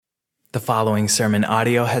The following sermon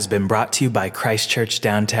audio has been brought to you by Christ Church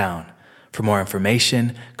Downtown. For more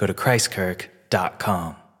information, go to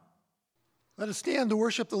christkirk.com. Let us stand to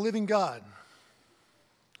worship the living God.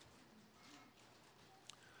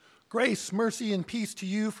 Grace, mercy, and peace to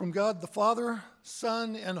you from God the Father,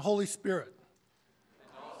 Son, and Holy Spirit. And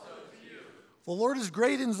also to you. The Lord is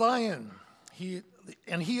great in Zion,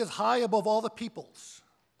 and he is high above all the peoples.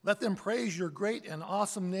 Let them praise your great and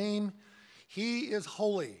awesome name. He is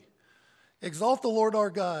holy. Exalt the Lord our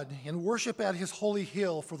God and worship at his holy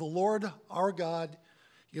hill, for the Lord our God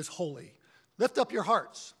is holy. Lift up your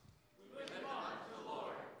hearts. We lift them up to the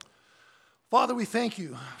Lord. Father, we thank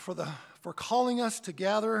you for calling us to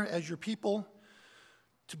gather as your people,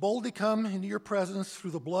 to boldly come into your presence through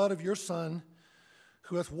the blood of your Son,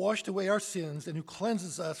 who has washed away our sins and who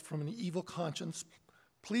cleanses us from an evil conscience.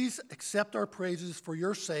 Please accept our praises for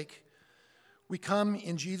your sake. We come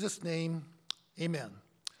in Jesus' name. Amen.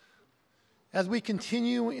 As we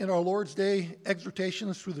continue in our Lord's Day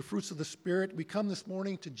exhortations through the fruits of the Spirit, we come this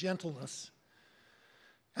morning to gentleness.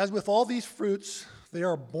 As with all these fruits, they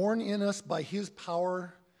are born in us by his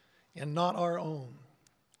power and not our own.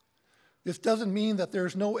 This doesn't mean that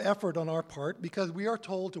there's no effort on our part, because we are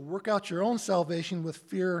told to work out your own salvation with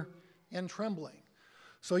fear and trembling.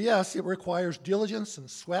 So yes, it requires diligence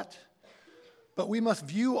and sweat, but we must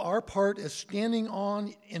view our part as standing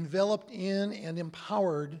on, enveloped in, and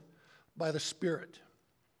empowered by the Spirit.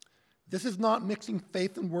 This is not mixing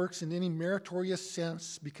faith and works in any meritorious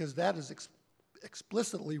sense, because that is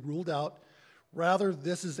explicitly ruled out. Rather,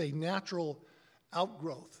 this is a natural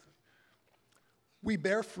outgrowth. We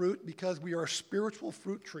bear fruit because we are spiritual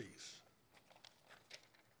fruit trees.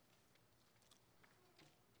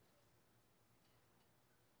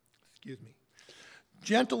 Excuse me.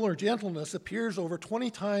 Gentle or gentleness appears over 20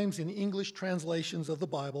 times in English translations of the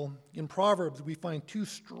Bible. In Proverbs, we find two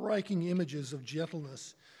striking images of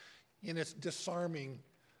gentleness in its disarming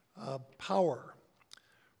power.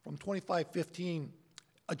 From 25:15,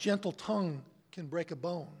 a gentle tongue can break a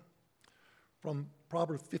bone. From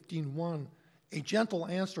Proverbs 15:1, a gentle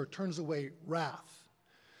answer turns away wrath.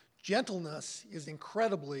 Gentleness is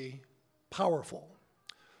incredibly powerful.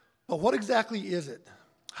 But what exactly is it?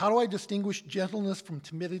 How do I distinguish gentleness from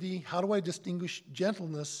timidity? How do I distinguish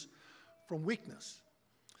gentleness from weakness?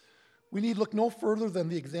 We need look no further than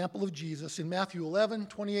the example of Jesus. In Matthew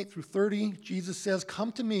 11:28-30, Jesus says,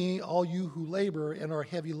 "Come to me, all you who labor and are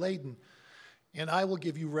heavy laden, and I will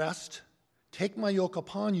give you rest. Take my yoke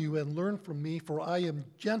upon you and learn from me, for I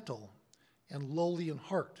am gentle and lowly in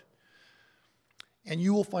heart. And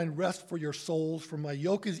you will find rest for your souls, for my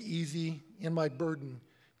yoke is easy and my burden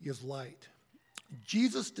is light."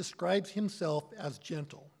 Jesus describes himself as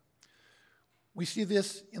gentle. We see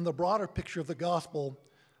this in the broader picture of the gospel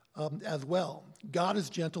as well. God is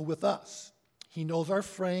gentle with us. He knows our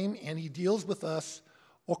frame and he deals with us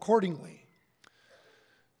accordingly.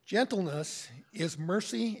 Gentleness is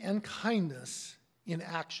mercy and kindness in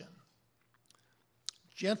action.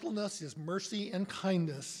 Gentleness is mercy and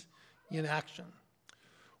kindness in action.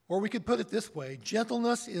 Or we could put it this way: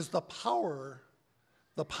 gentleness is the power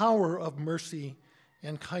of mercy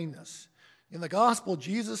and kindness. In the gospel,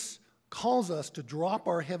 Jesus calls us to drop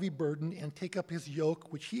our heavy burden and take up his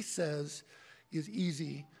yoke, which he says is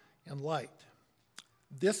easy and light.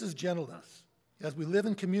 This is gentleness. As we live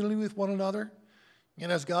in community with one another,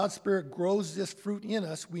 and as God's Spirit grows this fruit in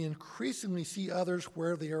us, we increasingly see others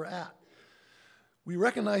where they are at. We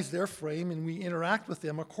recognize their frame and we interact with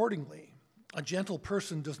them accordingly. A gentle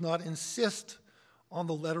person does not insist on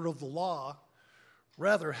the letter of the law.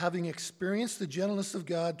 Rather, having experienced the gentleness of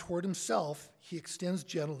God toward himself, he extends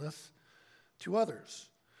gentleness to others.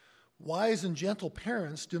 Wise and gentle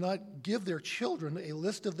parents do not give their children a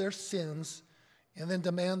list of their sins and then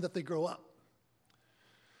demand that they grow up.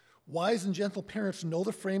 Wise and gentle parents know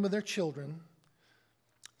the frame of their children.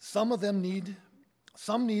 Some need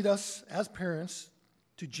us as parents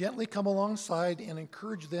to gently come alongside and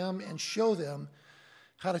encourage them and show them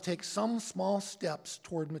how to take some small steps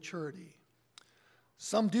toward maturity.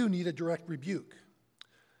 Some do need a direct rebuke,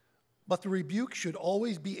 but the rebuke should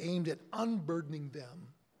always be aimed at unburdening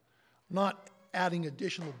them, not adding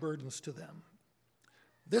additional burdens to them.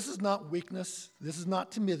 This is not weakness. This is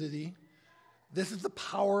not timidity. This is the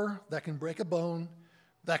power that can break a bone,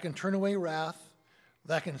 that can turn away wrath,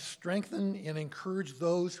 that can strengthen and encourage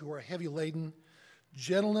those who are heavy laden.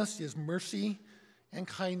 Gentleness is mercy and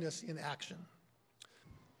kindness in action.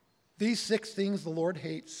 These 6 things the Lord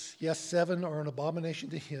hates, yes, 7 are an abomination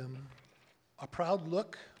to him: a proud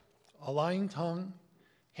look, a lying tongue,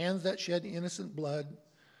 hands that shed innocent blood,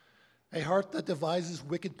 a heart that devises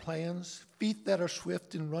wicked plans, feet that are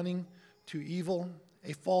swift in running, to evil,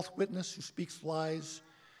 a false witness who speaks lies,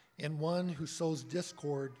 and one who sows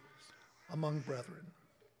discord among brethren.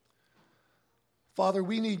 Father,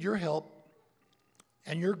 we need your help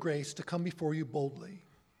and your grace to come before you boldly.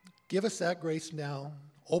 Give us that grace now.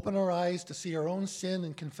 Open our eyes to see our own sin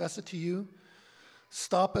and confess it to you.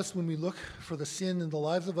 Stop us when we look for the sin in the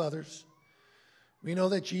lives of others. We know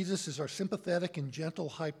that Jesus is our sympathetic and gentle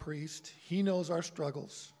high priest. He knows our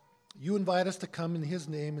struggles. You invite us to come in his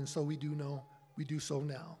name, and so we do so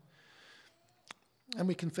now. And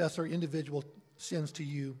we confess our individual sins to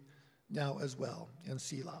you now as well. And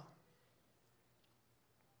Selah.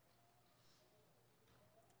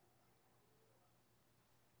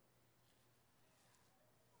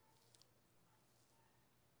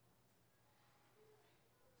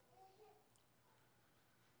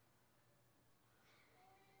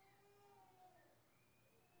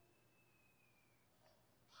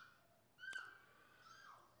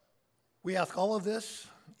 We ask all of this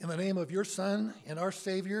in the name of your Son and our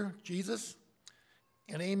Savior, Jesus,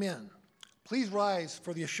 and amen. Please rise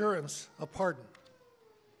for the assurance of pardon.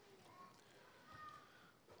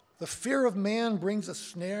 The fear of man brings a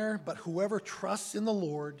snare, but whoever trusts in the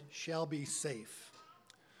Lord shall be safe.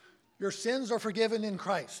 Your sins are forgiven in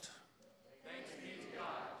Christ. Thanks be to God.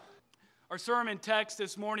 Our sermon text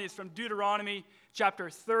this morning is from Deuteronomy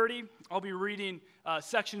chapter 30. I'll be reading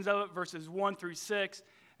sections of it, verses 1 through 6.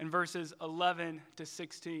 And verses 11 to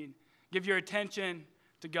 16. Give your attention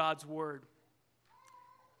to God's word.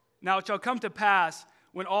 Now it shall come to pass,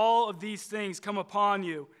 when all of these things come upon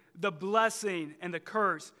you, the blessing and the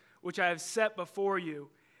curse which I have set before you,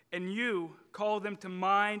 and you call them to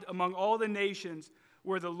mind among all the nations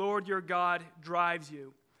where the Lord your God drives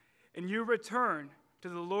you, and you return to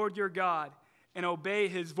the Lord your God and obey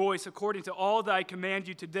his voice according to all that I command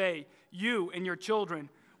you today, you and your children,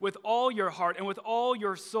 with all your heart and with all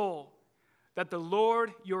your soul, that the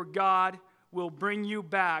Lord your God will bring you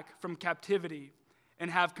back from captivity and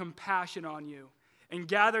have compassion on you, and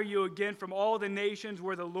gather you again from all the nations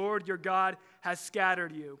where the Lord your God has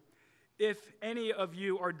scattered you. If any of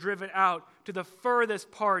you are driven out to the furthest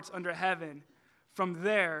parts under heaven, from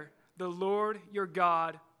there the Lord your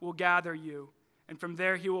God will gather you, and from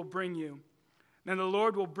there he will bring you. Then the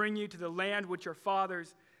Lord will bring you to the land which your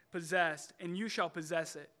fathers possessed, and you shall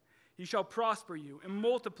possess it. He shall prosper you and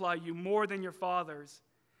multiply you more than your fathers.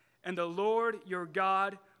 And the Lord your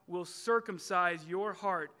God will circumcise your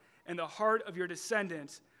heart and the heart of your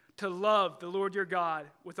descendants to love the Lord your God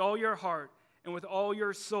with all your heart and with all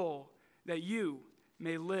your soul, that you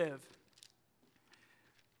may live.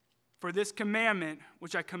 For this commandment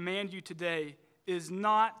which I command you today is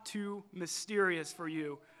not too mysterious for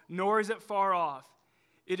you, nor is it far off.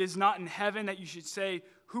 It is not in heaven that you should say,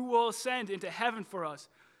 who will ascend into heaven for us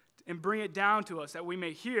and bring it down to us that we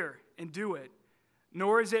may hear and do it.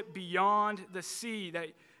 Nor is it beyond the sea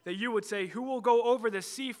that you would say, who will go over the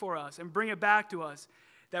sea for us and bring it back to us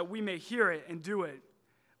that we may hear it and do it.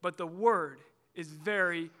 But the word is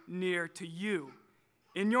very near to you,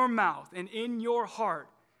 in your mouth and in your heart,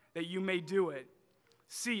 that you may do it.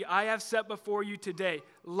 See, I have set before you today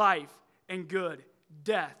life and good,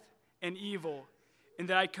 death and evil. And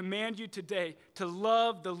that I command you today to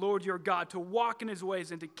love the Lord your God, to walk in his ways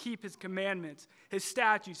and to keep his commandments, his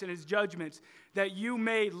statutes and his judgments, that you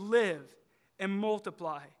may live and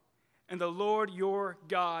multiply. And the Lord your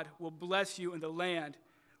God will bless you in the land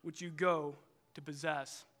which you go to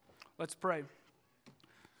possess. Let's pray.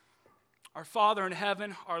 Our Father in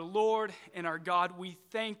heaven, our Lord and our God, we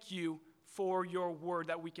thank you for your word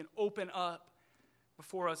that we can open up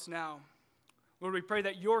before us now. Lord, we pray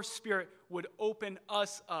that your Spirit would open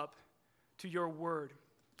us up to your word.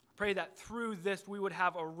 Pray that through this we would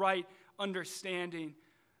have a right understanding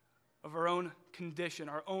of our own condition,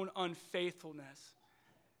 our own unfaithfulness.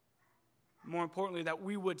 More importantly, that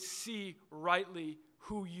we would see rightly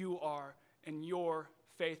who you are and your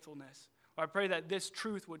faithfulness. I pray that this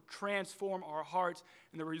truth would transform our hearts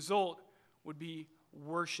and the result would be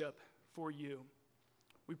worship for you.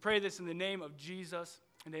 We pray this in the name of Jesus,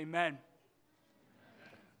 and amen.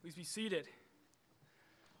 Please be seated.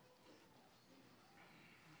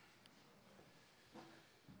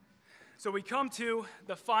 So we come to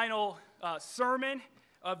the final sermon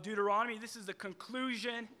of Deuteronomy. This is the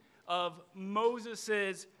conclusion of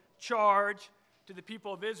Moses' charge to the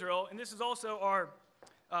people of Israel. And this is also our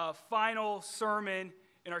final sermon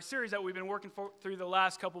in our series that we've been working through the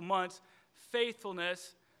last couple months,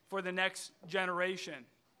 Faithfulness for the Next Generation.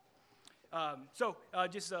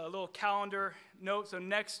 Just a little calendar note. So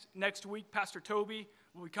next week, Pastor Toby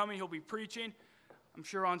will be coming. He'll be preaching, I'm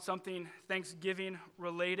sure, on something Thanksgiving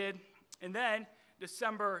related. And then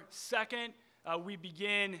December 2nd, we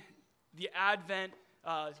begin the Advent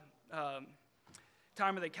time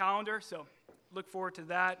of the calendar, so look forward to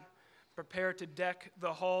that. Prepare to deck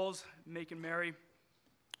the halls, making merry.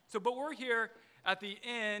 But we're here at the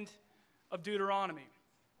end of Deuteronomy.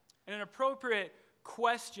 And an appropriate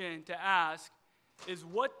question to ask is,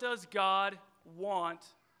 what does God want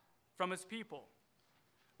from his people?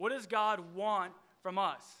 What does God want from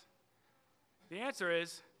us? The answer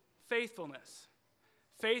is faithfulness.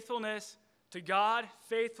 Faithfulness to God,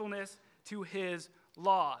 faithfulness to his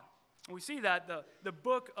law. And we see that the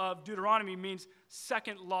book of Deuteronomy means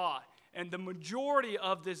second law. And the majority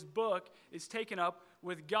of this book is taken up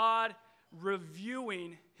with God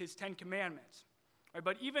reviewing his Ten Commandments. Right?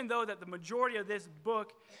 But even though that the majority of this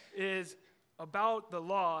book is about the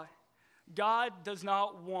law, God does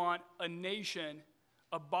not want a nation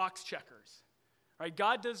of box checkers. Right?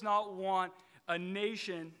 God does not want a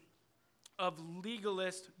nation of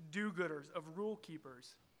legalist do-gooders, of rule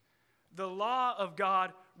keepers. The law of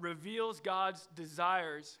God reveals God's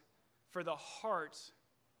desires for the hearts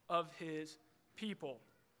of his people.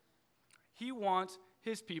 He wants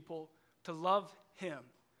his people to love him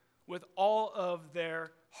with all of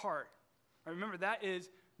their heart. Remember, that is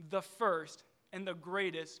the first and the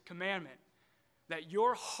greatest commandment, that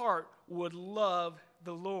your heart would love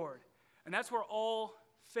the Lord. And that's where all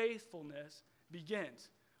faithfulness begins,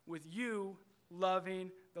 with you loving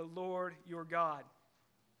the Lord your God.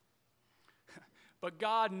 But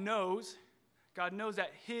God knows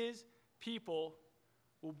that his people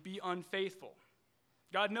will be unfaithful.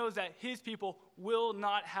 God knows that his people will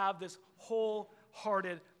not have this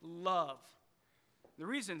wholehearted love. The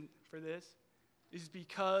reason for this is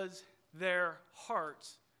because their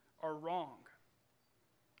hearts are wrong.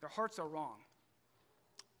 Their hearts are wrong.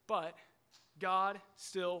 But God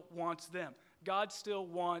still wants them. God still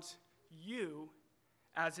wants you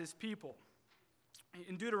as his people.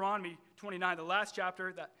 In Deuteronomy 29, the last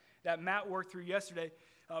chapter that Matt worked through yesterday,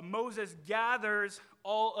 Moses gathers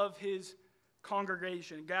all of his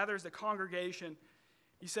congregation, gathers the congregation.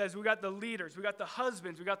 He says, we got the leaders, we got the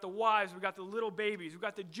husbands, we got the wives, we got the little babies, we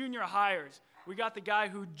got the junior hires, we got the guy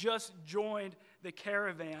who just joined the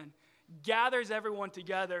caravan. Gathers everyone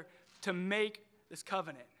together to make this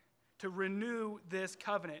covenant, to renew this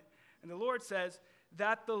covenant. And the Lord says,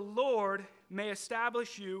 that the Lord may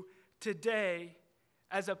establish you today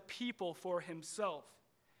as a people for himself,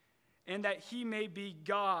 and that he may be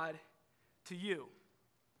God to you.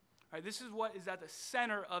 All right, this is what is at the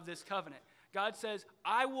center of this covenant. God says,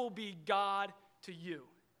 I will be God to you,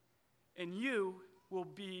 and you will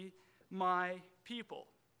be my people.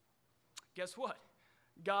 Guess what?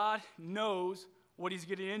 God knows what he's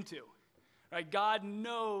getting into. Right? God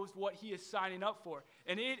knows what he is signing up for,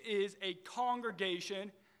 and it is a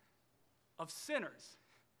congregation of sinners.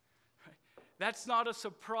 Right? That's not a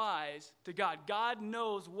surprise to God. God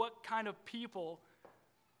knows what kind of people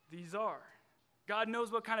these are. God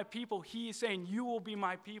knows what kind of people he is saying, you will be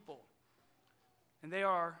my people. And they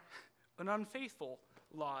are an unfaithful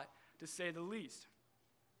lot, to say the least.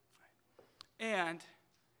 And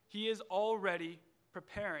he is already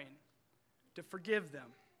preparing to forgive them,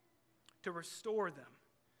 to restore them.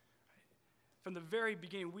 From the very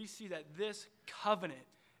beginning, we see that this covenant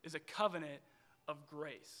is a covenant of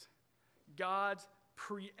grace. God's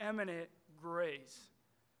preeminent grace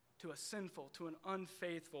to a sinful, to an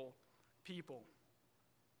unfaithful people.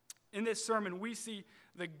 In this sermon, we see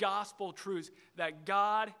the gospel truths that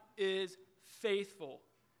God is faithful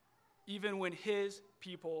even when his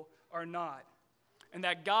people are not. And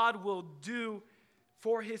that God will do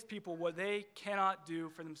for his people what they cannot do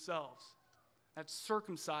for themselves. That's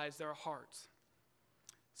circumcise their hearts.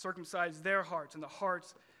 Circumcise their hearts and the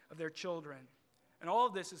hearts of their children. And all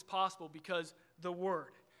of this is possible because the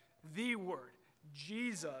Word,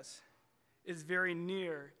 Jesus, is very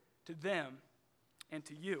near to them and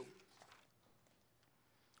to you.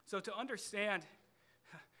 So to understand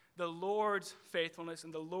the Lord's faithfulness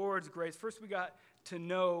and the Lord's grace, first we got to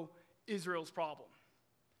know Israel's problem,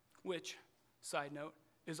 which, side note,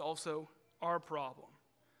 is also our problem.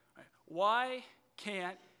 Right? Why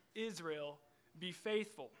can't Israel be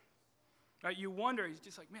faithful? Right? You wonder, he's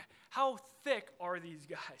just like, man, how thick are these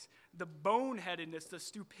guys? The boneheadedness, the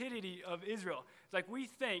stupidity of Israel. It's like we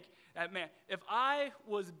think that, man, if I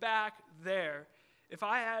was back there, if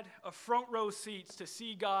I had a front row seats to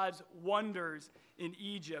see God's wonders in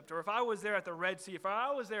Egypt, or if I was there at the Red Sea, if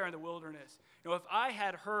I was there in the wilderness, if I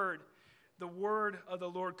had heard the word of the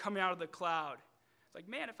Lord coming out of the cloud, it's like,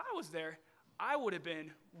 man, if I was there, I would have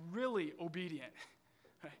been really obedient.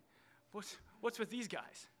 Right? What's with these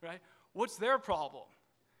guys, right? What's their problem?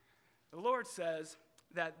 The Lord says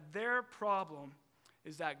that their problem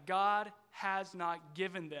is that God has not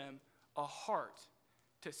given them a heart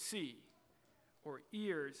to see or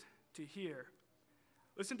ears to hear.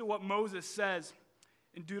 Listen to what Moses says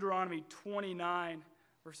in Deuteronomy 29,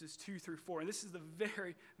 verses 2 through 4. And this is the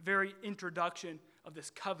very, very introduction of this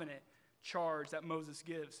covenant charge that Moses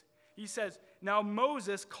gives. He says, "Now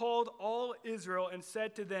Moses called all Israel and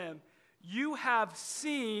said to them, 'You have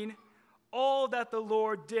seen all that the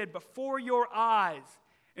Lord did before your eyes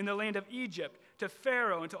in the land of Egypt, to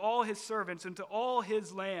Pharaoh and to all his servants and to all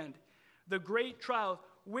his land, the great trials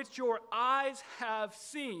which your eyes have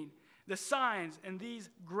seen, the signs and these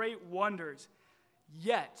great wonders.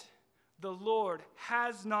 Yet the Lord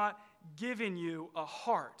has not given you a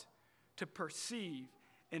heart to perceive,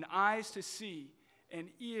 and eyes to see, and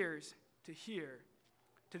ears to hear,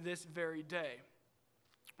 to this very day.'"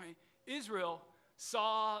 Right? Israel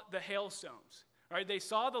saw the hailstones. Right? They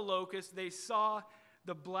saw the locusts. They saw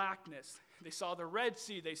the blackness. They saw the Red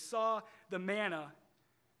Sea. They saw the manna.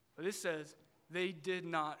 But this says they did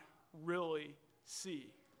not really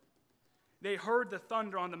see. They heard the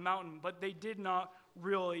thunder on the mountain, but they did not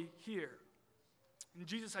really hear. And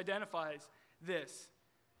Jesus identifies this.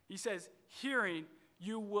 He says, "Hearing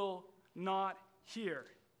you will not hear.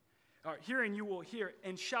 Hearing you will hear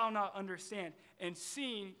and shall not understand. And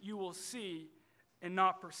seeing you will see and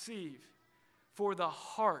not perceive. For the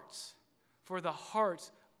hearts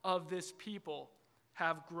of this people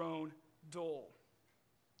have grown dull."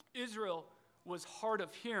 Israel was hard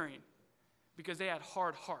of hearing because they had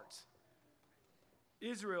hard hearts.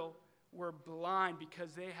 Israel were blind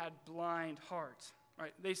because they had blind hearts.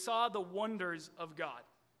 Right? They saw the wonders of God.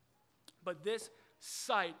 But this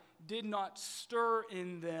sight did not stir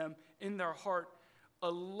in them, in their heart,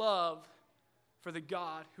 a love for the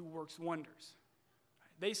God who works wonders.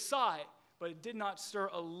 They saw it, but it did not stir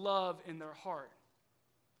a love in their heart.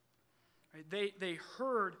 Right? They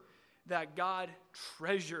heard that God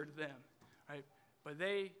treasured them, right? But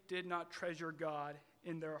they did not treasure God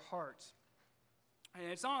in their hearts. And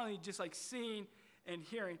it's not only just like seeing and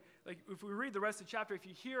hearing. Like if we read the rest of the chapter, if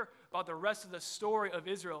you hear about the rest of the story of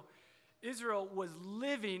Israel, Israel was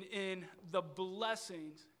living in the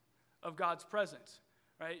blessings of God's presence.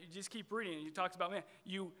 Right? You just keep reading. He talks about, man,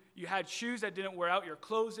 you had shoes that didn't wear out. Your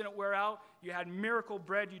clothes didn't wear out. You had miracle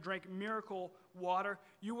bread. You drank miracle water.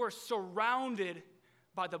 You were surrounded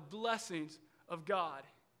by the blessings of God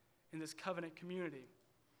in this covenant community.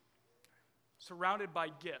 Surrounded by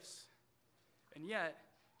gifts. And yet,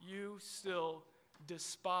 you still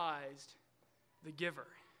despised the giver.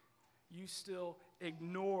 You still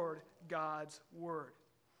ignored God's word.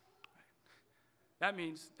 That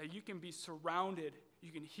means that you can be surrounded.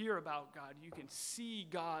 You can hear about God. You can see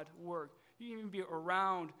God work. You can even be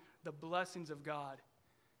around the blessings of God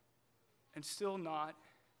and still not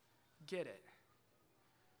get it.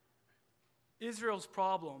 Israel's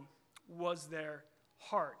problem was their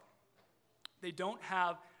heart. They don't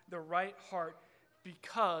have the right heart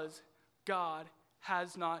because God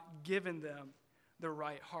has not given them the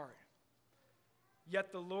right heart.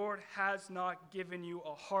 Yet the Lord has not given you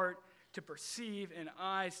a heart to perceive and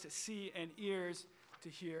eyes to see and ears to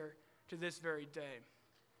hear to this very day.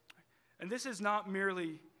 And this is not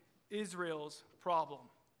merely Israel's problem,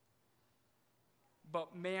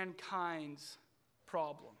 but mankind's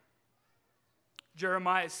problem.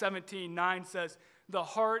 Jeremiah 17:9 says, "The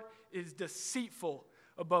heart is deceitful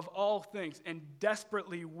above all things and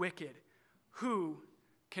desperately wicked. Who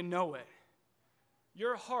can know it?"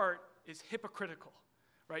 Your heart is hypocritical,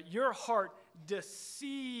 right? Your heart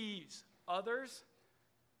deceives others,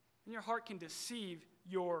 and your heart can deceive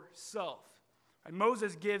yourself. And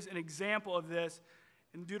Moses gives an example of this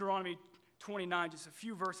in Deuteronomy 29, just a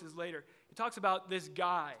few verses later. He talks about this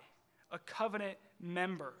guy, a covenant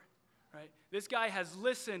member, right? This guy has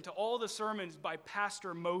listened to all the sermons by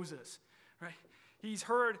Pastor Moses, right? He's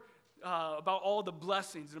heard about all the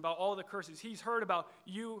blessings and about all the curses. He's heard about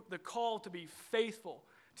you, the call to be faithful,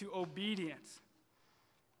 to obedience,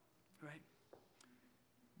 right?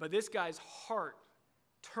 But this guy's heart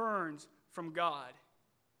turns from God,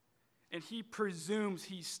 and he presumes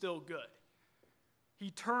he's still good.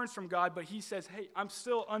 He turns from God, but he says, hey, I'm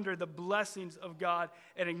still under the blessings of God,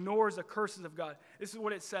 and ignores the curses of God. This is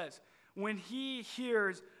what it says. When he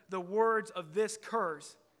hears the words of this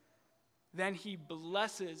curse, then he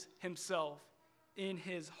blesses himself in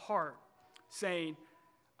his heart, saying,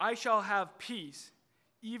 I shall have peace,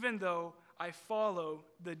 even though I follow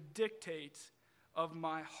the dictates of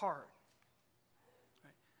my heart.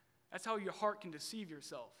 Right? That's how your heart can deceive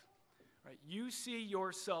yourself. Right? You see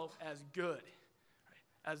yourself as good, right?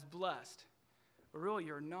 As blessed, but really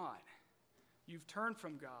you're not. you've turned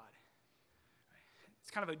from God.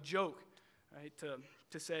 It's kind of a joke, right,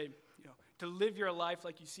 to say, to live your life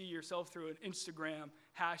like you see yourself through an Instagram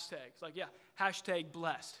hashtag. It's like, yeah, hashtag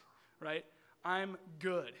blessed, right? I'm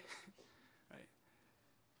good, right?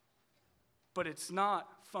 But it's not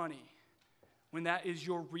funny when that is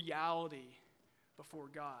your reality before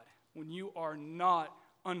God, when you are not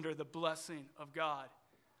under the blessing of God,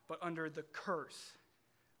 but under the curse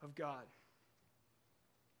of God.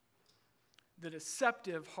 The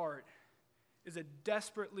deceptive heart is a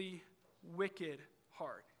desperately wicked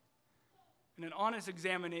heart. And an honest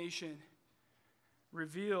examination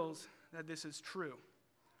reveals that this is true.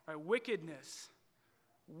 Right? Wickedness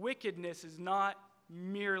is not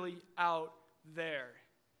merely out there.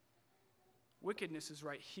 Wickedness is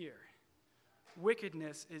right here.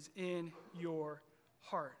 Wickedness is in your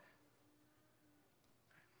heart.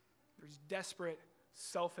 There's desperate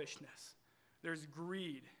selfishness. There's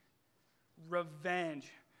greed,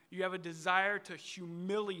 revenge. You have a desire to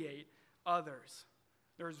humiliate others.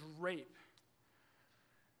 There's rape.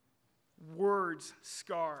 Words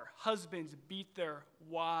scar. Husbands beat their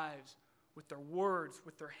wives with their words,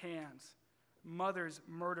 with their hands. Mothers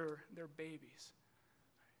murder their babies.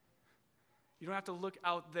 You don't have to look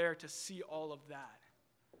out there to see all of that.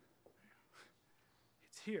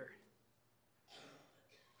 It's here.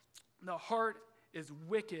 The heart is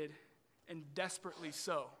wicked and desperately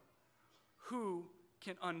so. Who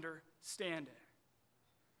can understand it?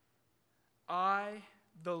 I,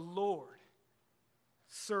 the Lord,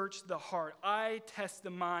 search the heart. I test the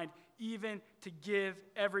mind, even to give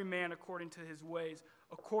every man according to his ways,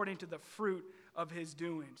 according to the fruit of his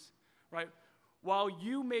doings. Right? While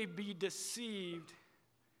you may be deceived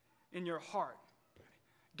in your heart,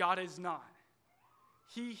 God is not.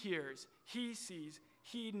 He hears, he sees,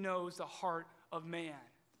 he knows the heart of man.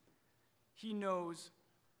 He knows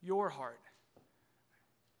your heart.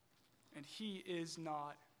 And he is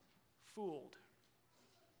not fooled.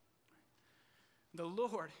 The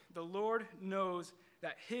Lord knows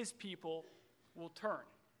that his people will turn.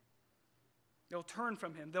 They'll turn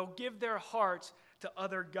from him. They'll give their hearts to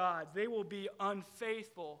other gods. They will be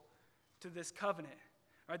unfaithful to this covenant.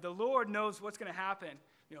 All right, the Lord knows what's going to happen,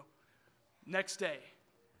 next day,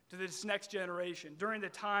 to this next generation, during the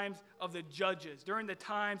times of the judges, during the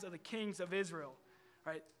times of the kings of Israel.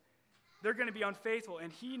 Right? They're going to be unfaithful,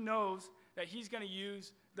 and he knows that he's going to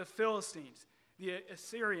use the Philistines, the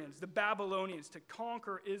Assyrians, the Babylonians to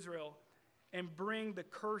conquer Israel and bring the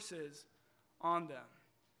curses on them.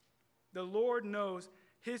 The Lord knows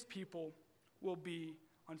his people will be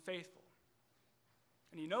unfaithful.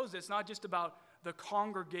 And he knows this not just about the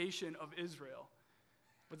congregation of Israel,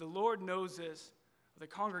 but the Lord knows this of the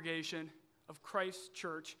congregation of Christ's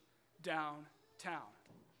church downtown.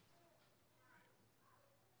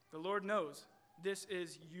 The Lord knows this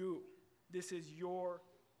is you. This is your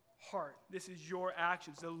heart. This is your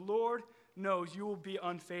actions. The Lord knows you will be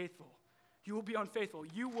unfaithful. You will be unfaithful.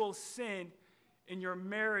 You will sin in your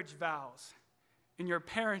marriage vows, in your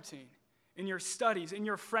parenting, in your studies, in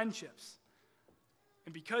your friendships.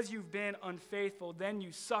 And because you've been unfaithful, then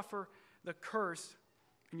you suffer the curse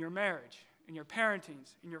in your marriage, in your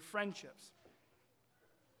parentings, in your friendships.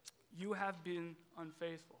 You have been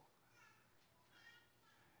unfaithful.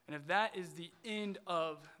 And if that is the end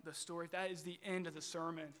of the story, if that is the end of the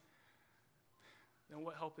sermon, then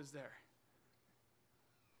what hope is there?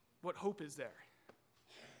 What hope is there?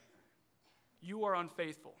 You are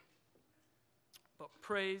unfaithful. But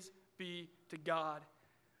praise be to God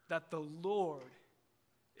that the Lord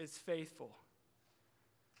is faithful.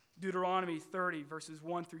 Deuteronomy 30, verses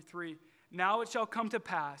 1 through 3. Now it shall come to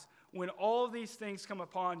pass, when all these things come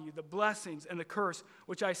upon you, the blessings and the curse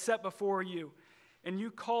which I set before you, and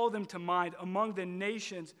you call them to mind among the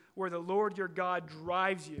nations where the Lord your God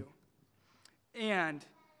drives you, and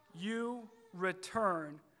you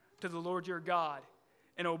return to the Lord your God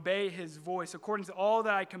and obey his voice according to all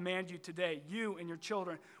that I command you today, you and your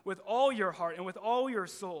children, with all your heart and with all your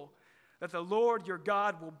soul, that the Lord your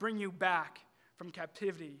God will bring you back from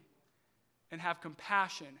captivity and have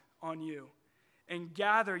compassion on you and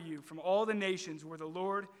gather you from all the nations where the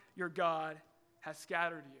Lord your God has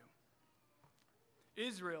scattered you.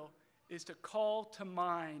 Israel is to call to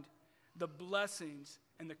mind the blessings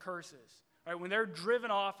and the curses. Right? When they're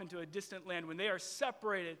driven off into a distant land, when they are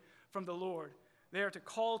separated from the Lord, they are to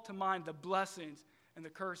call to mind the blessings and the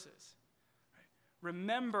curses. Right?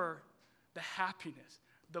 Remember the happiness,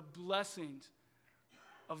 the blessings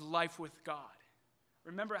of life with God.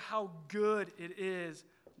 Remember how good it is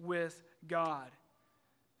with God.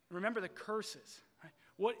 Remember the curses. Right?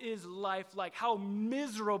 What is life like? How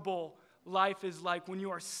miserable life is like when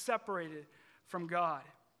you are separated from God.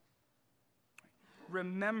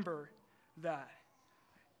 Remember that.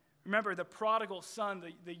 Remember the prodigal son,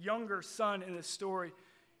 the younger son in the story,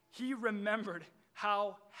 he remembered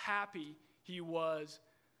how happy he was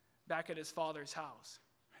back at his father's house.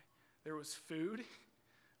 There was food,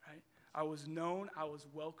 right? I was known, I was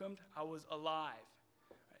welcomed, I was alive.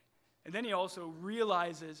 Right? And then he also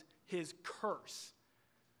realizes his curse.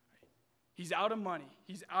 Right? He's out of money,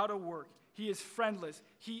 he's out of work, he is friendless,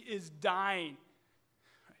 he is dying.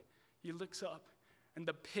 Right? He looks up and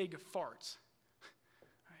the pig farts.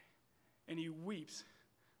 Right? And he weeps.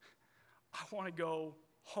 I want to go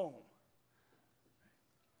home.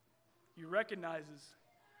 He recognizes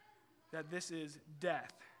that this is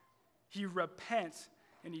death. He repents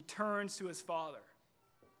and he turns to his Father.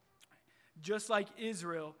 Just like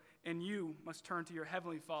Israel, and you must turn to your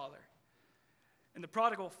heavenly Father. And the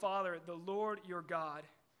prodigal father, the Lord your God,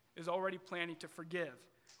 is already planning to forgive,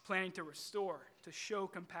 planning to restore, to show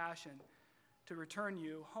compassion, to return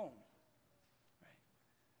you home. Right?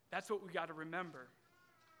 That's what we got to remember.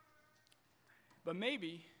 But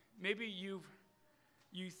maybe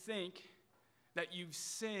you think that you've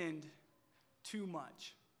sinned too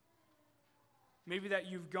much. Maybe that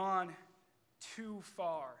you've gone too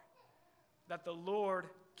far, that the Lord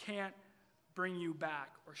can't bring you back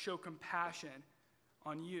or show compassion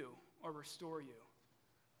on you or restore you.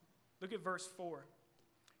 Look at verse 4.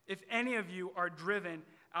 If any of you are driven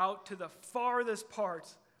out to the farthest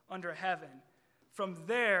parts under heaven, from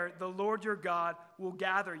there the Lord your God will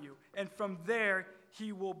gather you, and from there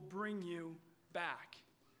he will bring you back.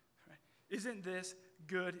 Right? Isn't this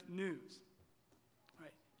good news?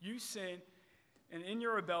 Right? You sin, and in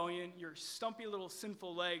your rebellion, your stumpy little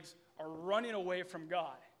sinful legs are running away from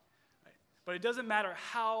God. Right? But it doesn't matter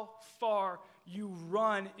how far you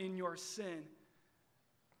run in your sin,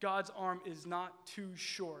 God's arm is not too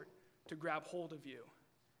short to grab hold of you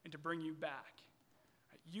and to bring you back.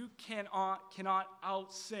 You cannot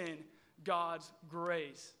out-sin God's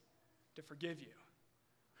grace to forgive you.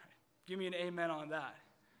 Right? Give me an amen on that.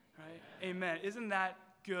 Right? Amen. Isn't that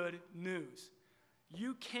good news?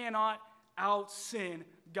 You cannot out-sin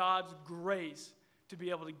God's grace to be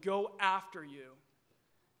able to go after you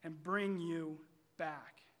and bring you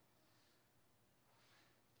back.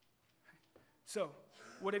 So,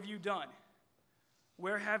 what have you done?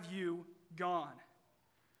 Where have you gone?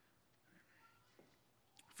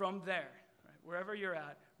 From there, right, wherever you're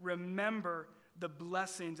at, remember the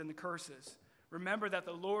blessings and the curses. Remember that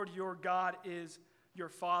the Lord your God is your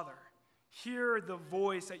Father. Hear the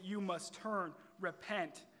voice that you must turn,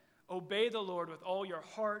 repent, obey the Lord with all your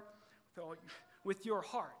heart, with your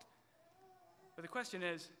heart. But the question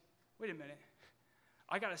is, wait a minute,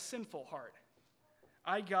 I got a sinful heart.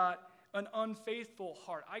 I got an unfaithful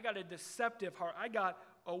heart. I got a deceptive heart. I got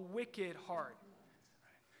a wicked heart.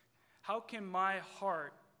 How can my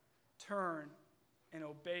heart turn and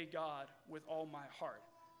obey God with all my heart?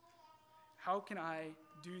 How can I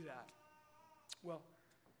do that? Well,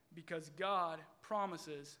 because God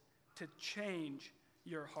promises to change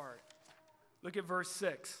your heart. Look at verse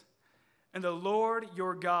 6. And the Lord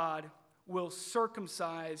your God will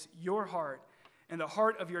circumcise your heart and the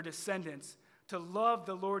heart of your descendants to love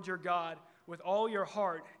the Lord your God with all your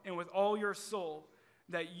heart and with all your soul,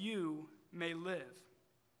 that you may live.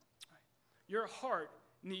 Your heart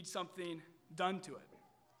needs something done to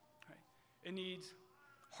it. It needs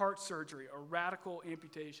heart surgery or radical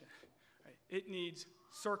amputation. It needs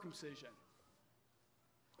circumcision,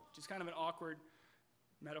 which is kind of an awkward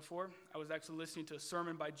metaphor. I was actually listening to a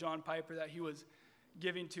sermon by John Piper that he was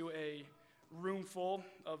giving to a room full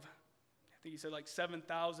of, I think he said like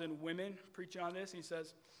 7,000 women preaching on this. And he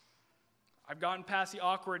says, I've gotten past the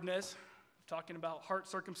awkwardness of talking about heart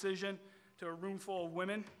circumcision to a room full of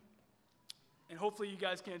women. And hopefully you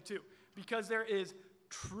guys can too. Because there is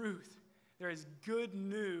truth. There is good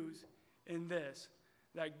news in this.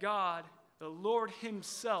 That God, the Lord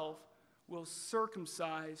himself, will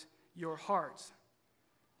circumcise your hearts.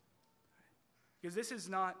 Because this is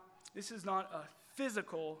not a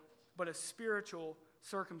physical, but a spiritual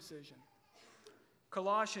circumcision.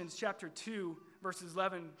 Colossians chapter 2, verses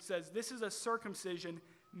 11 says, this is a circumcision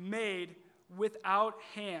made without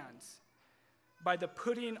hands, by the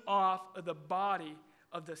putting off of the body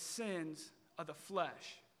of the sins of the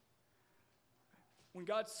flesh. When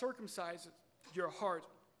God circumcises your heart,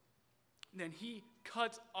 then he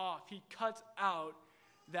cuts out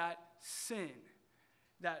that sin,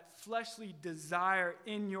 that fleshly desire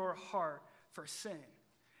in your heart for sin.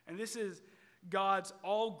 And this is God's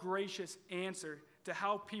all-gracious answer to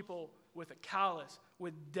how people with a callous,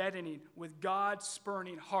 with deadening, with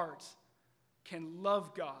God-spurning hearts can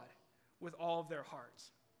love God with all of their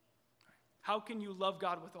hearts. How can you love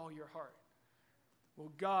God with all your heart?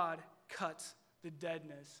 Well, God cuts the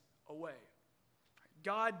deadness away.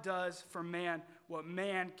 God does for man what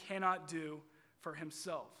man cannot do for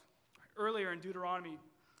himself. Earlier in Deuteronomy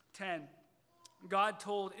 10, God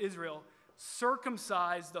told Israel,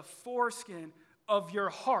 circumcise the foreskin of your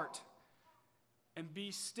heart and be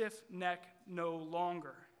stiff-necked no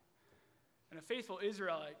longer. And a faithful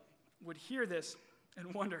Israelite would hear this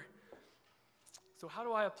and wonder, so how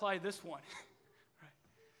do I apply this one? Right?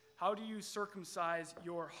 How do you circumcise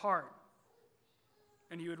your heart?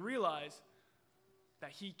 And he would realize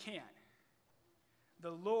that he can't.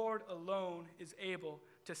 The Lord alone is able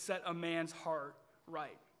to set a man's heart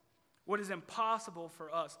right. What is impossible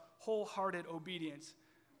for us, wholehearted obedience,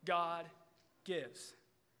 God gives.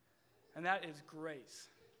 And that is grace.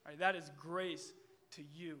 Right? That is grace to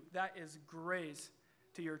you. That is grace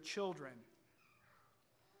to your children.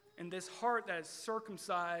 And this heart that is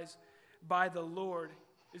circumcised by the Lord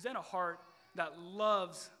is then a heart that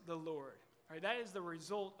loves the Lord. Right? That is the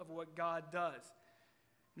result of what God does.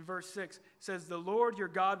 In verse 6, it says, the Lord your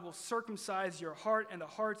God will circumcise your heart and the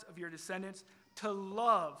hearts of your descendants to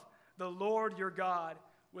love the Lord your God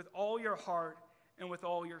with all your heart and with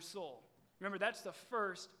all your soul. Remember, that's the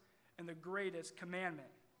first and the greatest commandment.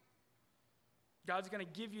 God's going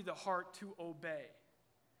to give you the heart to obey.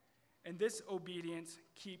 And this obedience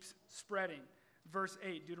keeps spreading. Verse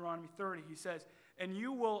 8, Deuteronomy 30, he says, and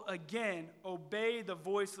you will again obey the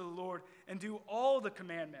voice of the Lord and do all the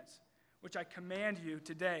commandments which I command you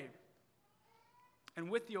today. And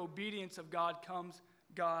with the obedience of God comes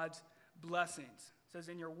God's blessings. It says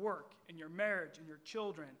in your work, in your marriage, in your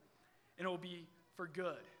children, and it will be for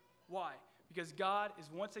good. Why? Because God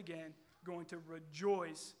is once again going to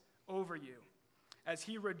rejoice over you, as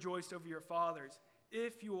he rejoiced over your fathers,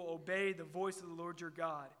 if you will obey the voice of the Lord your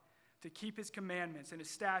God, to keep his commandments and his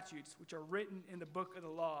statutes, which are written in the book of the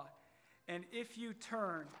law, and if you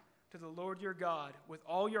turn to the Lord your God with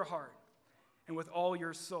all your heart and with all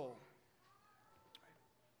your soul.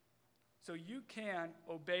 So you can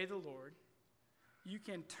obey the Lord. You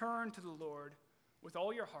can turn to the Lord with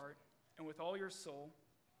all your heart and with all your soul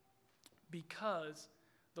because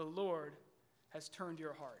the Lord has turned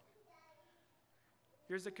your heart.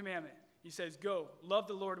 Here's the commandment. He says, go, love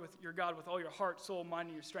the Lord with your God with all your heart, soul, mind,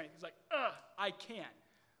 and your strength. He's like, I can't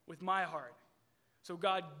with my heart. So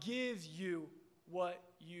God gives you what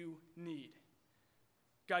you need.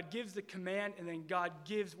 God gives the command, and then God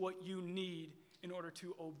gives what you need in order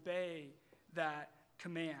to obey that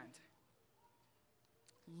command.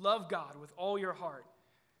 Love God with all your heart,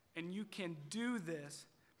 and you can do this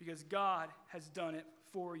because God has done it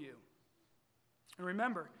for you. And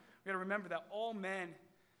remember, we got to remember that all men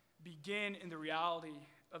begin in the reality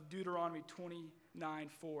of Deuteronomy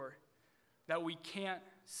 29:4, that we can't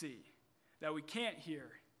see, that we can't hear,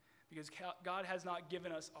 because God has not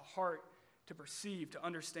given us a heart to perceive, to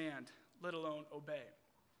understand, let alone obey.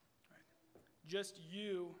 Right? Just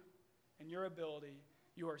you and your ability,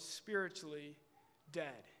 you are spiritually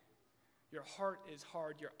dead. Your heart is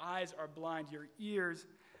hard, your eyes are blind, your ears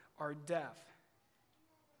are deaf.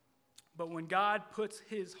 But when God puts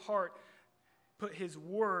his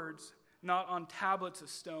words not on tablets of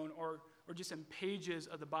stone or just in pages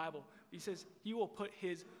of the Bible, he says he will put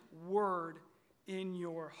his word in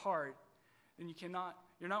your heart. And you're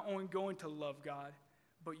not only going to love God,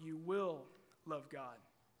 but you will love God.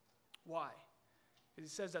 Why?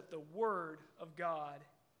 Because it says that the word of God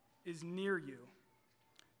is near you.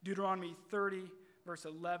 Deuteronomy 30, verse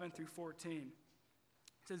 11 through 14.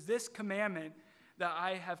 It says, this commandment that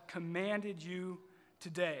I have commanded you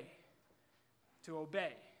today to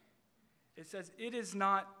obey. It says, it is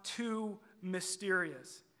not too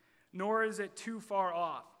mysterious, nor is it too far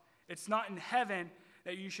off. It's not in heaven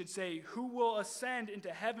that you should say, who will ascend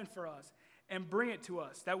into heaven for us and bring it to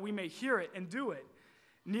us, that we may hear it and do it?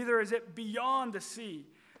 Neither is it beyond the sea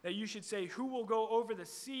that you should say, who will go over the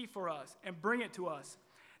sea for us and bring it to us,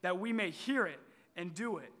 that we may hear it and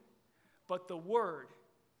do it? But the word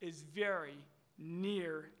is very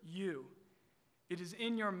near you. It is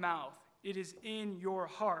in your mouth. It is in your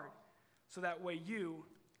heart, so that way you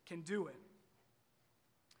can do it.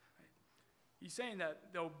 He's saying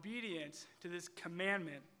that the obedience to this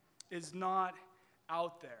commandment is not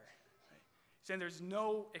out there. He's saying there's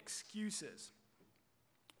no excuses.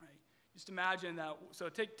 Just imagine that. So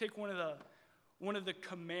take one of the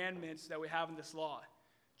commandments that we have in this law.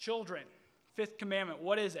 Children, 5th commandment,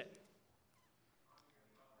 what is it?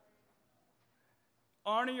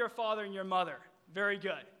 Honor your father and your mother. Very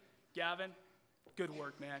good. Gavin, good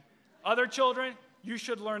work, man. Other children, you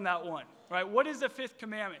should learn that one. Right? What is the 5th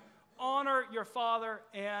commandment? honor your father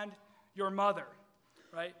and your mother,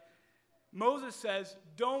 right? Moses says,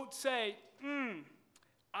 don't say,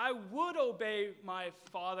 I would obey my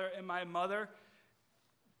father and my mother,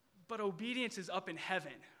 but obedience is up in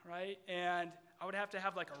heaven, right? And I would have to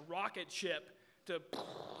have like a rocket ship to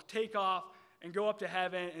take off and go up to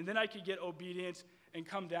heaven, and then I could get obedience and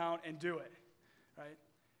come down and do it, right?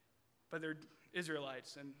 But they're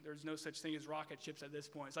Israelites, and there's no such thing as rocket ships at this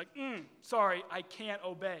point. It's like, sorry, I can't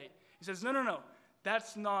obey. He says, no,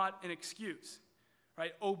 that's not an excuse,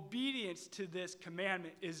 right? Obedience to this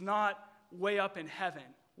commandment is not way up in heaven,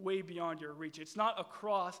 way beyond your reach. It's not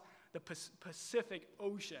across the Pacific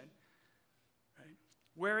Ocean, right?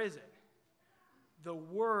 Where is it? The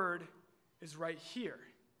word is right here.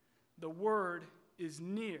 The word is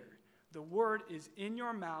near. The word is in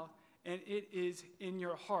your mouth, and it is in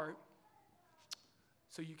your heart,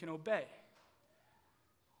 so you can obey.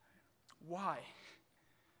 Why?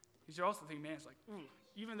 Because you're also thinking, man, it's like,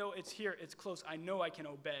 even though it's here, it's close, I know I can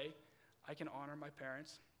obey. I can honor my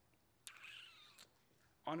parents.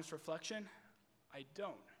 Honest reflection, I don't.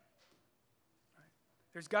 Right?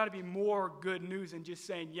 There's got to be more good news than just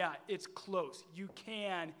saying, yeah, it's close. You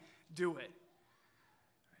can do it.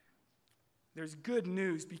 There's good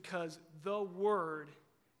news because the Word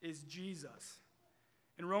is Jesus.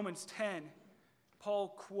 In Romans 10, Paul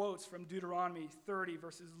quotes from Deuteronomy 30,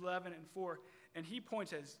 verses 11 and 4, and he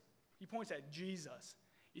points at Jesus.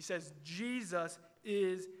 He says, Jesus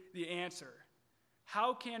is the answer.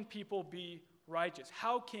 How can people be righteous?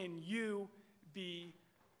 How can you be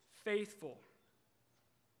faithful?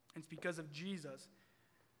 It's because of Jesus.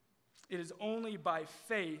 It is only by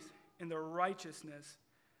faith in the righteousness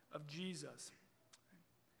of Jesus.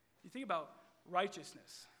 You think about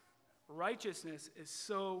righteousness. Righteousness is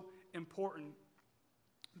so important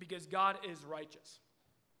because God is righteous.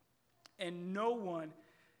 And no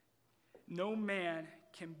man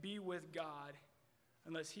can be with God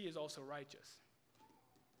unless he is also righteous.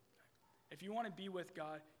 If you want to be with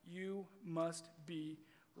God, you must be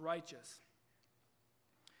righteous.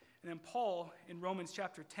 And then Paul, in Romans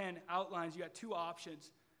chapter 10, outlines you got two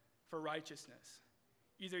options for righteousness.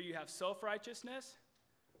 Either you have self-righteousness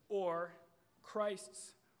or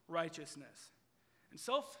Christ's righteousness. And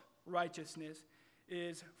self-righteousness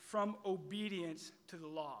is from obedience to the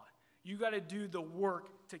law. You got to do the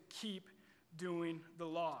work to keep doing the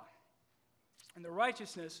law. And the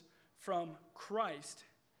righteousness from Christ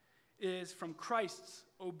is from Christ's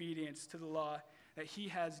obedience to the law that he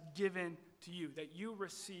has given to you, that you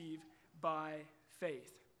receive by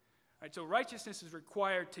faith. All right, so righteousness is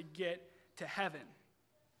required to get to heaven.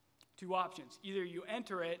 Two options. Either you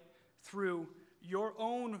enter it through your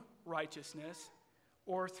own righteousness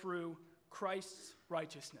or through Christ's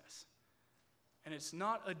righteousness. And it's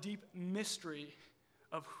not a deep mystery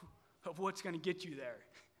of what's going to get you there.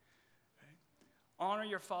 Right? Honor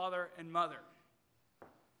your father and mother.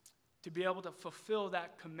 To be able to fulfill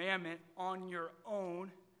that commandment on your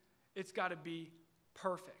own, it's got to be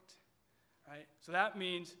perfect. Right? So that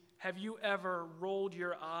means, have you ever rolled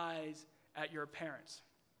your eyes at your parents?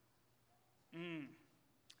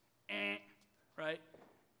 Right?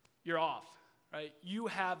 You're off. Right? You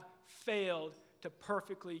have failed to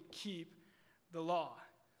perfectly keep the law.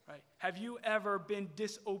 Right? Have you ever been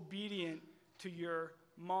disobedient to your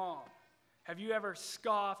mom? Have you ever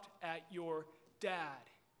scoffed at your dad?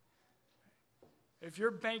 If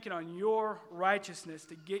you're banking on your righteousness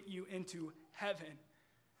to get you into heaven,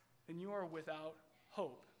 then you are without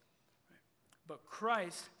hope. But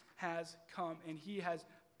Christ has come, and he has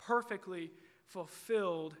perfectly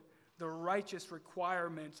fulfilled the righteous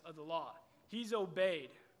requirements of the law. He's obeyed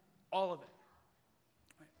all of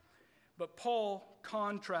it. But Paul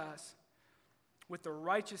contrasts with the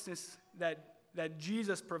righteousness that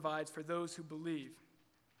Jesus provides for those who believe.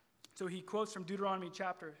 So he quotes from Deuteronomy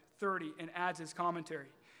chapter 30 and adds his commentary.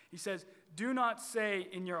 He says, "Do not say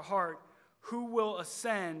in your heart, who will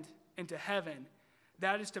ascend into heaven?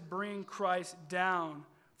 That is to bring Christ down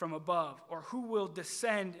from above. Or who will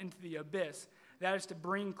descend into the abyss? That is to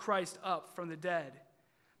bring Christ up from the dead.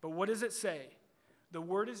 But what does it say? The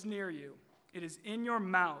word is near you. It is in your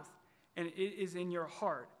mouth, and it is in your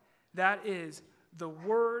heart. That is the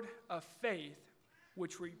word of faith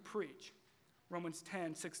which we preach." Romans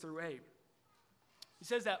 10, 6 through 8. He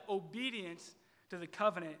says that obedience to the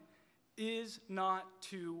covenant is not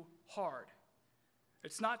too hard.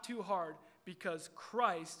 It's not too hard because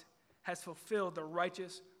Christ has fulfilled the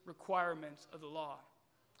righteous requirements of the law.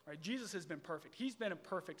 Right? Jesus has been perfect. He's been a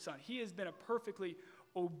perfect son. He has been a perfectly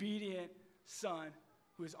obedient son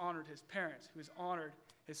who has honored his parents, who has honored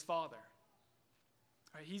his father.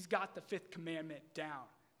 Right? He's got the fifth commandment down.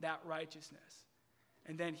 that righteousness.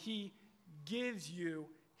 And then he gives you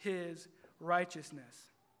his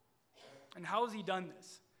righteousness. And how has he done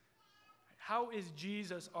this? How is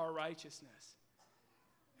Jesus our righteousness?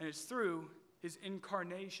 And it's through his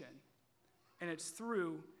incarnation, and it's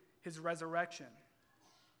through his resurrection.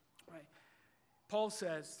 Right? Paul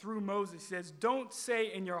says, through Moses, he says, don't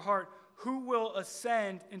say in your heart, who will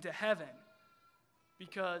ascend into heaven?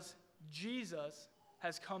 Because Jesus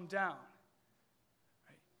has come down.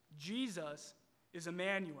 Right? Jesus is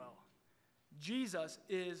Emmanuel. Jesus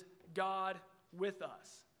is God with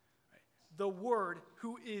us. Right? The Word,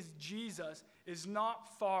 who is Jesus, is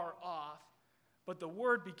not far off, but the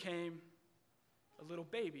Word became a little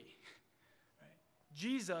baby. Right?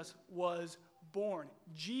 Jesus was born.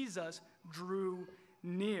 Jesus drew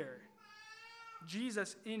near.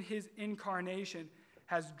 Jesus, in his incarnation,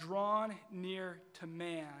 has drawn near to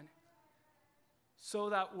man so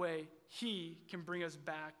that way he can bring us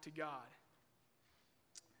back to God.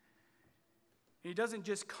 And he doesn't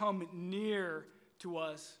just come near to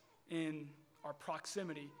us in our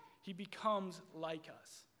proximity. He becomes like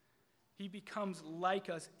us. He becomes like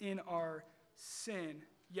us in our sin,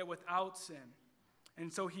 yet without sin.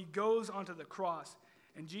 And so he goes onto the cross,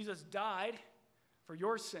 and Jesus died for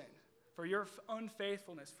your sin, for your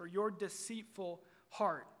unfaithfulness, for your deceitful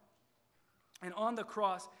heart. And on the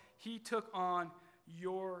cross, he took on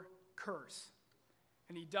your curse.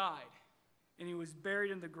 And he died, and he was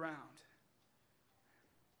buried in the ground.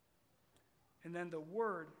 And then the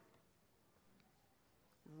Word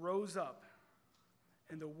rose up,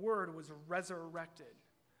 and the Word was resurrected.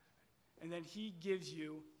 And then he gives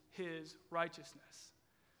you his righteousness.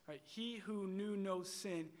 Right? He who knew no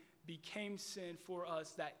sin became sin for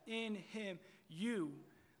us, that in him you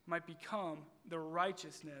might become the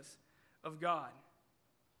righteousness of God.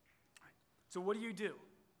 So what do you do?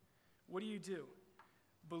 What do you do?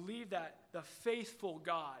 Believe that the faithful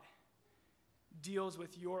God deals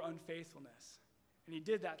with your unfaithfulness. And he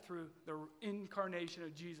did that through the incarnation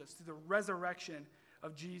of Jesus, through the resurrection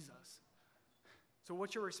of Jesus. So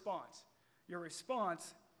what's your response? Your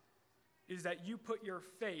response is that you put your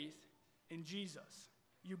faith in Jesus.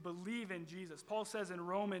 You believe in Jesus. Paul says in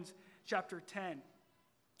Romans chapter 10,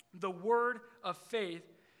 the word of faith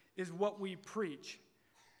is what we preach,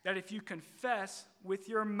 that if you confess with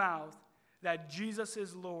your mouth that Jesus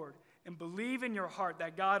is Lord and believe in your heart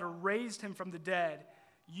that God raised him from the dead,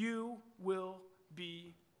 you will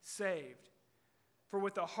be saved. For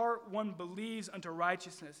with the heart one believes unto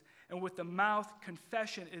righteousness, and with the mouth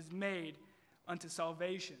confession is made unto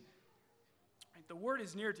salvation. Right? The word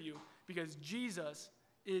is near to you because Jesus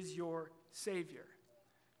is your Savior.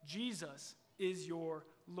 Jesus is your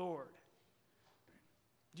Lord.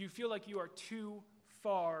 Do you feel like you are too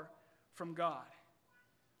far from God?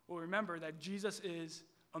 Well, remember that Jesus is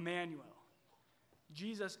Emmanuel.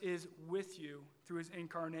 Jesus is with you through his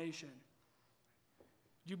incarnation.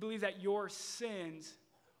 Do you believe that your sins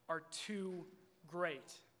are too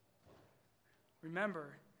great?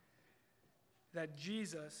 Remember that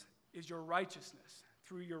Jesus is your righteousness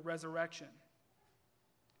through your resurrection.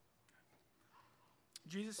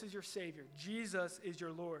 Jesus is your Savior. Jesus is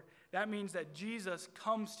your Lord. That means that Jesus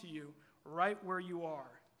comes to you right where you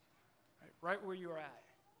are, right where you're at.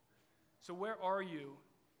 So where are you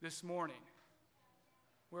this morning?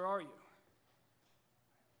 Where are you?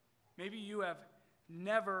 Maybe you have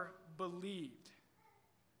never believed.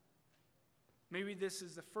 Maybe this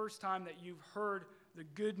is the first time that you've heard the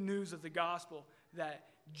good news of the gospel, that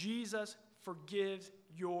Jesus forgives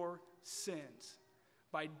your sins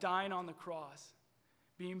by dying on the cross,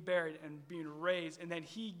 being buried, and being raised, and then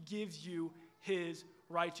he gives you his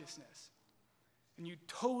righteousness. And you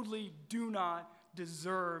totally do not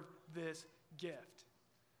deserve this gift.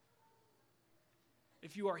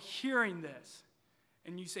 If you are hearing this,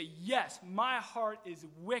 and you say, yes, my heart is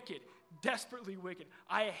wicked, desperately wicked.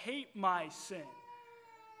 I hate my sin.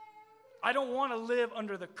 I don't want to live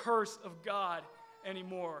under the curse of God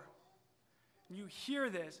anymore. And you hear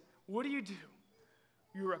this, what do?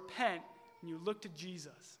 You repent and you look to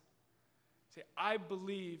Jesus. Say, I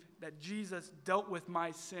believe that Jesus dealt with my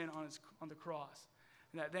sin on the cross,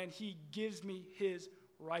 and that then he gives me his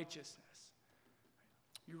righteousness.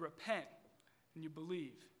 You repent and you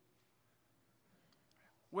believe.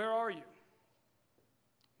 Where are you?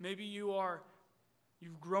 Maybe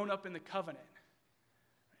you've grown up in the covenant.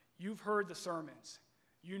 You've heard the sermons.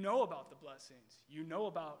 You know about the blessings. You know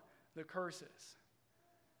about the curses.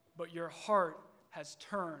 But your heart has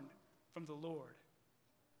turned from the Lord.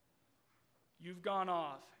 You've gone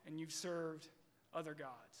off and you've served other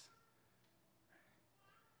gods.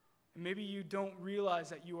 And maybe you don't realize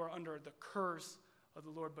that you are under the curse of the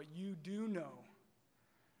Lord, but you do know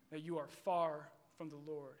that you are far from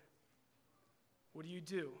the Lord. What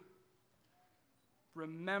do?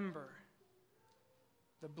 Remember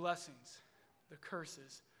the blessings, the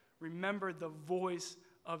curses. Remember the voice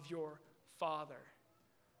of your Father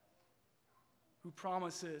who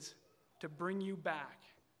promises to bring you back,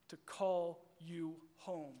 to call you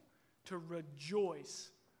home, to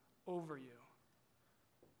rejoice over you.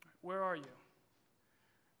 Where are you?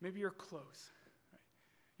 Maybe you're close.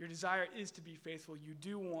 Your desire is to be faithful. You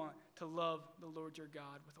do want to love the Lord your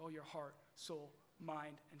God with all your heart, soul,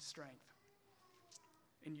 mind, and strength.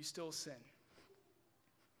 And you still sin.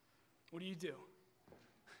 What do?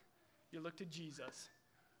 You look to Jesus,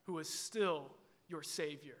 who is still your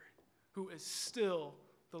Savior, who is still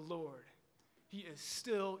the Lord. He is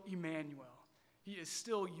still Emmanuel. He is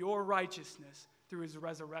still your righteousness through his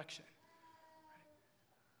resurrection.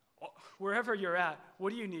 Wherever you're at,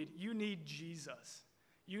 what do you need? You need Jesus.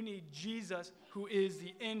 You need Jesus, who is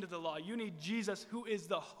the end of the law. You need Jesus, who is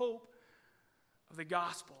the hope of the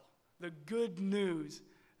gospel, the good news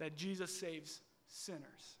that Jesus saves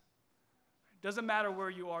sinners. It doesn't matter where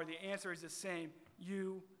you are, the answer is the same.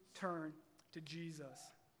 You turn to Jesus.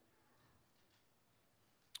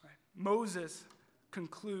 Right. Moses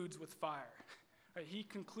concludes with fire. Right. He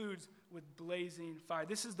concludes with blazing fire.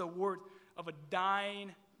 This is the word of a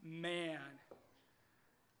dying man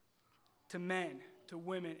to men, to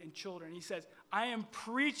women, and children. He says, I am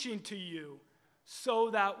preaching to you so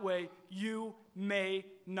that way you may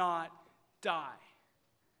not die.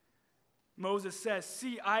 Moses says,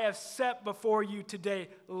 see, I have set before you today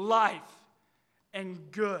life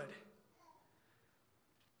and good,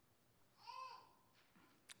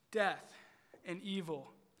 death and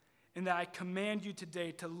evil, and that I command you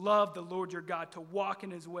today to love the Lord your God, to walk in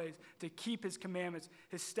his ways, to keep his commandments,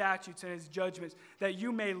 his statutes, and his judgments, that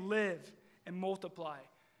you may live and multiply.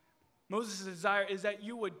 Moses' desire is that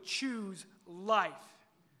you would choose life,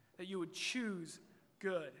 that you would choose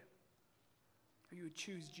good, that you would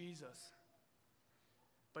choose Jesus.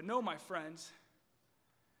 But know, my friends,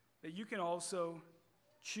 that you can also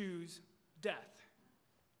choose death.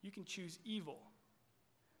 You can choose evil.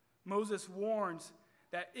 Moses warns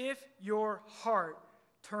that if your heart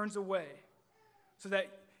turns away, so that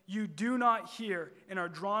you do not hear and are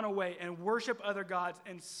drawn away and worship other gods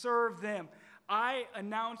and serve them, I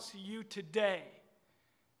announce to you today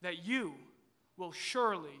that you will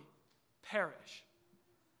surely perish.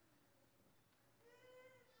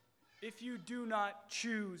 If you do not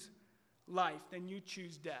choose life, then you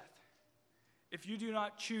choose death. If you do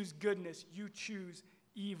not choose goodness, you choose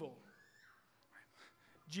evil.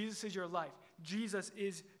 Jesus is your life. Jesus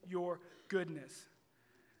is your goodness.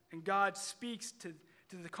 And God speaks to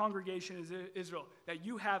the congregation of Israel that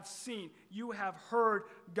you have seen, you have heard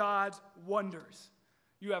God's wonders.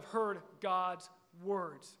 You have heard God's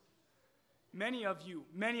words. Many of you,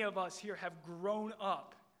 many of us here have grown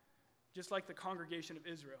up just like the congregation of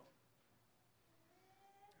Israel.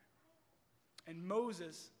 And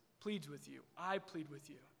Moses pleads with you. I plead with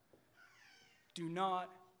you. Do not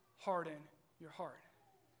harden your heart.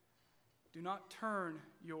 Do not turn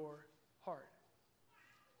your heart.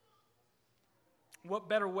 What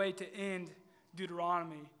better way to end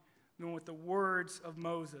Deuteronomy than with the words of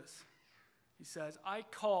Moses? He says, I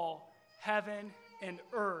call heaven and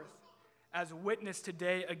earth as witness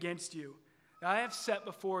today against you, that I have set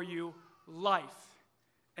before you life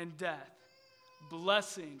and death,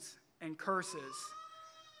 blessings and curses.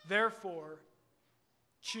 Therefore,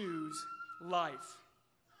 choose life,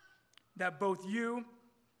 that both you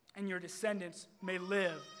and your descendants may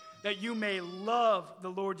live, that you may love the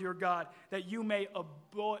Lord your God, that you may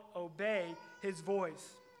obey his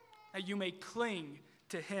voice, that you may cling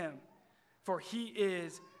to him, for he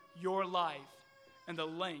is your life and the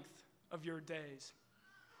length of your days.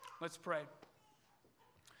 Let's pray.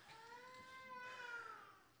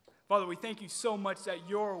 Father, we thank you so much that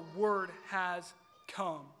your word has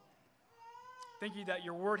come. Thank you that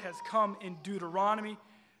your word has come in Deuteronomy,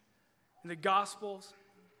 in the Gospels,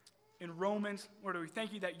 in Romans. Lord, we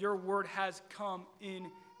thank you that your word has come in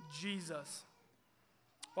Jesus.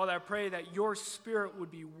 Father, I pray that your Spirit would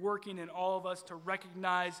be working in all of us to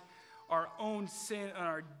recognize our own sin and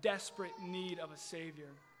our desperate need of a Savior.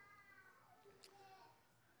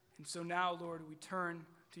 And so now, Lord, we turn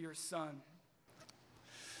to your Son.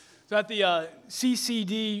 So at the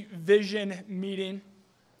CCD Vision meeting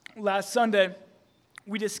last Sunday,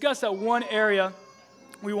 we discussed that one area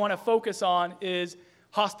we want to focus on is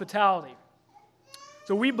hospitality.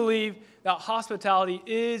 So we believe that hospitality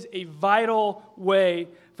is a vital way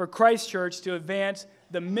for Christ Church to advance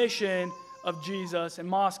the mission of Jesus in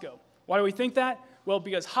Moscow. Why do we think that? Well,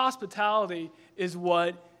 because hospitality is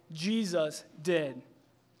what Jesus did.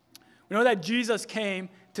 We know that Jesus came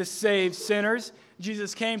to save sinners.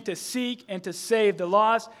 Jesus came to seek and to save the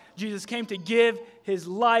lost. Jesus came to give his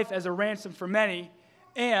life as a ransom for many.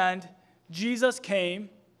 And Jesus came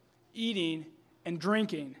eating and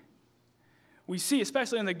drinking. We see,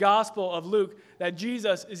 especially in the Gospel of Luke, that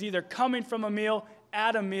Jesus is either coming from a meal,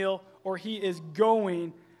 at a meal, or he is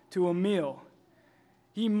going to a meal.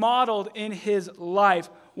 He modeled in his life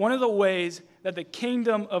one of the ways that the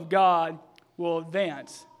kingdom of God will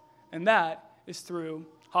advance, and that is through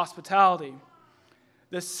hospitality.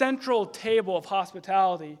 The central table of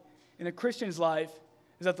hospitality in a Christian's life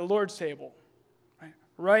is at the Lord's table.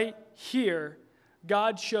 Right here,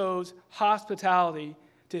 God shows hospitality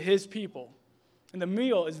to his people. And the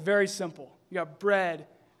meal is very simple. You got bread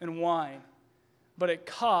and wine, but it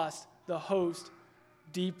cost the host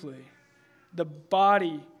deeply. The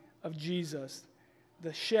body of Jesus,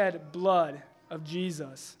 the shed blood of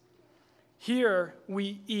Jesus. Here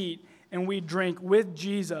we eat and we drink with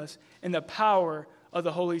Jesus in the power of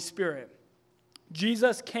the Holy Spirit.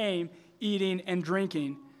 Jesus came eating and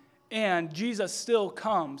drinking, and Jesus still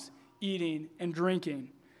comes eating and drinking.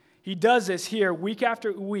 He does this here week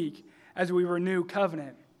after week as we renew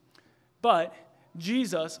covenant. But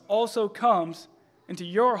Jesus also comes into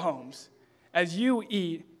your homes as you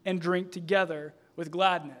eat and drink together with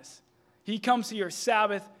gladness. He comes to your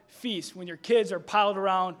Sabbath feast when your kids are piled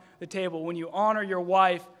around the table, when you honor your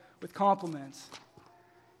wife with compliments.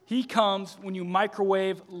 He comes when you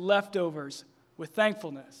microwave leftovers with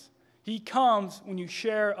thankfulness. He comes when you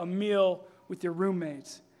share a meal with your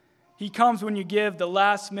roommates. He comes when you give the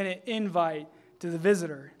last-minute invite to the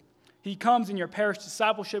visitor. He comes in your parish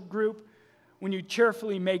discipleship group when you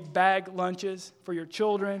cheerfully make bag lunches for your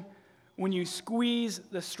children, when you squeeze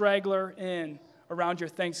the straggler in around your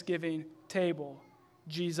Thanksgiving table.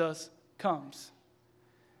 Jesus comes.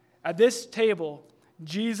 At this table,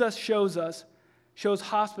 Jesus shows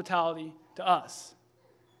hospitality to us,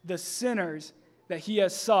 the sinners that he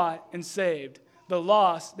has sought and saved, the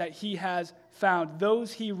lost that he has found,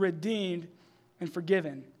 those he redeemed and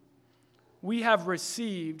forgiven. We have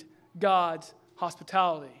received God's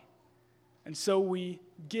hospitality, and so we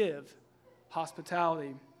give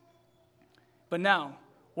hospitality. But now,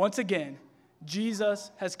 once again,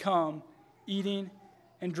 Jesus has come eating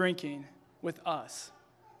and drinking with us.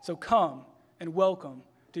 So come and welcome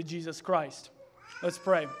to Jesus Christ. Let's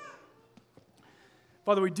pray.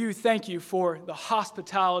 Father, we do thank you for the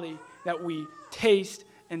hospitality that we taste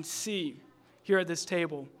and see here at this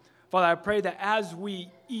table. Father, I pray that as we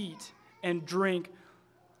eat and drink,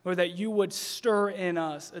 Lord, that you would stir in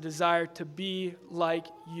us a desire to be like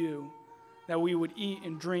you, that we would eat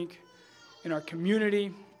and drink in our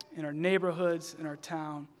community, in our neighborhoods, in our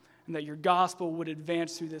town, and that your gospel would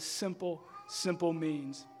advance through this simple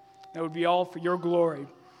means. That would be all for your glory.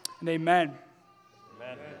 And amen.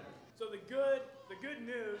 Amen. So the good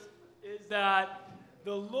news is that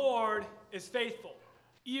the Lord is faithful,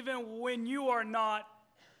 even when you are not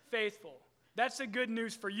faithful. That's the good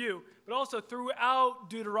news for you. But also throughout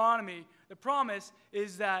Deuteronomy, the promise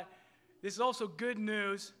is that this is also good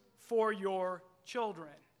news for your children,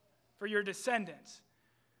 for your descendants.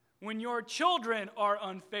 When your children are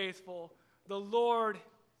unfaithful, the Lord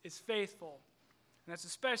is faithful. And that's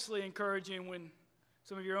especially encouraging when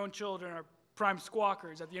some of your own children are prime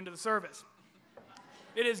squawkers at the end of the service.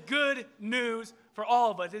 It is good news for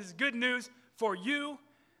all of us. It is good news for you,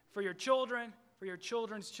 for your children, for your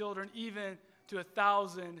children's children, even to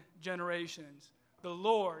 1,000 generations. The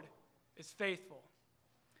Lord is faithful.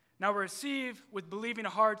 Now receive with believing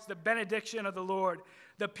hearts the benediction of the Lord,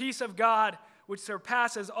 the peace of God which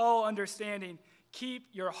surpasses all understanding. Keep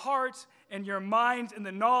your hearts and your minds in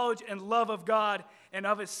the knowledge and love of God and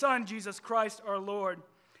of his Son, Jesus Christ our Lord.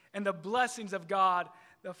 And the blessings of God,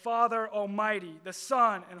 the Father Almighty, the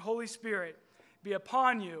Son, and Holy Spirit be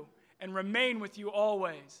upon you and remain with you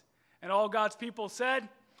always. And all God's people said,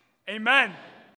 Amen.